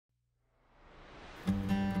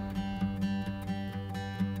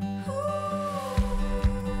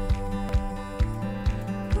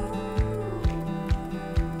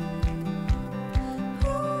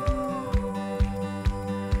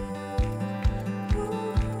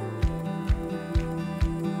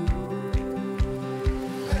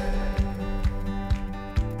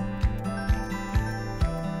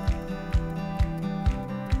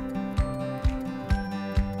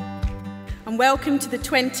welcome to the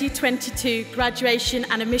 2022 graduation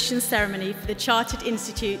and admission ceremony for the Chartered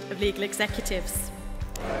Institute of Legal Executives.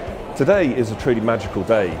 Today is a truly magical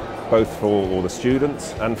day, both for all the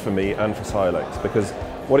students and for me and for CILEX, because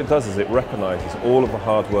what it does is it recognises all of the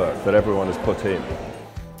hard work that everyone has put in.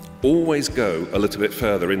 Always go a little bit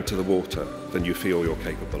further into the water than you feel you're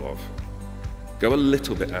capable of. Go a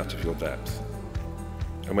little bit out of your depth.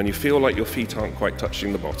 And when you feel like your feet aren't quite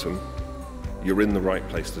touching the bottom, you're in the right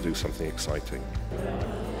place to do something exciting.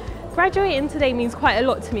 Graduating today means quite a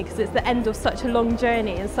lot to me because it's the end of such a long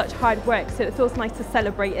journey and such hard work, so it feels nice to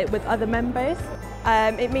celebrate it with other members.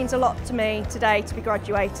 It means a lot to me today to be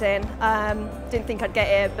graduating. Didn't think I'd get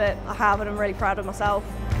here, but I have, and I'm really proud of myself.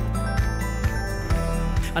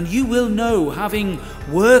 And you will know, having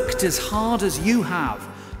worked as hard as you have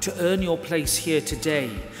to earn your place here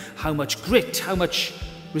today, how much grit, how much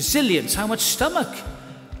resilience, how much stomach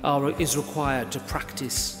is required to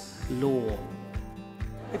practice law.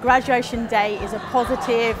 The graduation day is a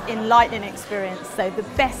positive, enlightening experience, so the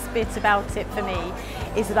best bit about it for me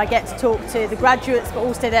is that I get to talk to the graduates but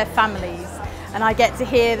also their families, and I get to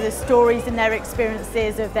hear the stories and their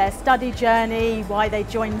experiences of their study journey, why they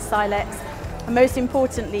joined CILEX, and most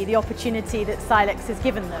importantly the opportunity that CILEX has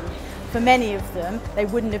given them. For many of them, they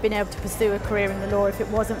wouldn't have been able to pursue a career in the law if it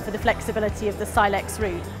wasn't for the flexibility of the CILEX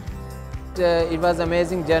route. It was an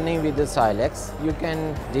amazing journey with the CILEX. You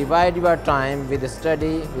can divide your time with the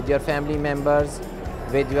study, with your family members,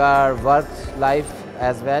 with your work life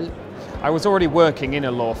as well. I was already working in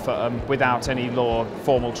a law firm without any law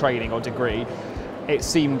formal training or degree. It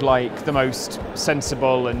seemed like the most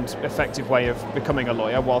sensible and effective way of becoming a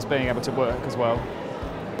lawyer whilst being able to work as well.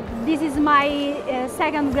 This is my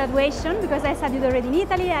second graduation because I studied already in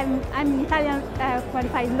Italy. I'm an Italian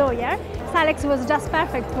qualified lawyer. CILEX was just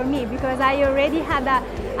perfect for me because I already had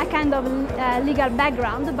a kind of legal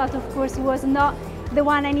background, but of course it was not the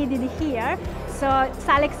one I needed here. So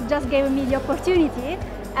CILEX just gave me the opportunity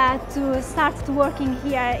to start working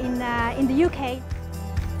here in the UK.